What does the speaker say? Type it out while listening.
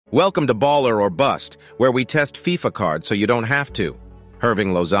Welcome to Baller or Bust, where we test FIFA cards so you don't have to.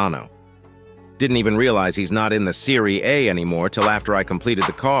 Herving Lozano. Didn't even realize he's not in the Serie A anymore till after I completed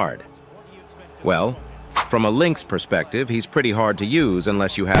the card. Well, from a Lynx perspective, he's pretty hard to use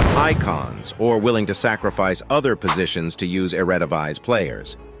unless you have icons or willing to sacrifice other positions to use Eredivisie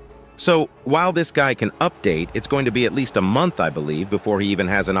players. So, while this guy can update, it's going to be at least a month, I believe, before he even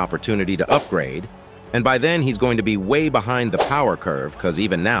has an opportunity to upgrade. And by then, he's going to be way behind the power curve, because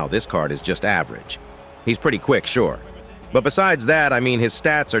even now, this card is just average. He's pretty quick, sure. But besides that, I mean, his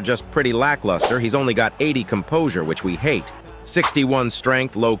stats are just pretty lackluster. He's only got 80 composure, which we hate, 61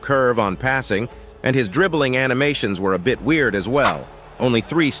 strength, low curve on passing, and his dribbling animations were a bit weird as well. Only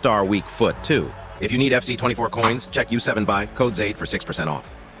 3-star weak foot, too. If you need FC24 coins, check U7 buy, code ZAID for 6% off.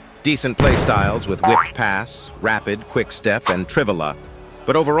 Decent play styles with whipped pass, rapid, quick step, and trivela.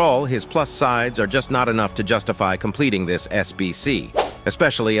 But overall, his plus sides are just not enough to justify completing this SBC,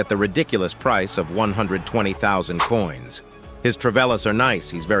 especially at the ridiculous price of 120,000 coins. His trivelas are nice,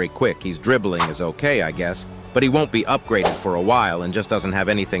 he's very quick, his dribbling is okay, I guess, but he won't be upgraded for a while and just doesn't have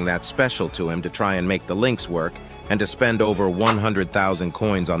anything that special to him to try and make the links work and to spend over 100,000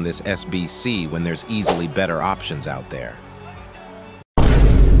 coins on this SBC when there's easily better options out there.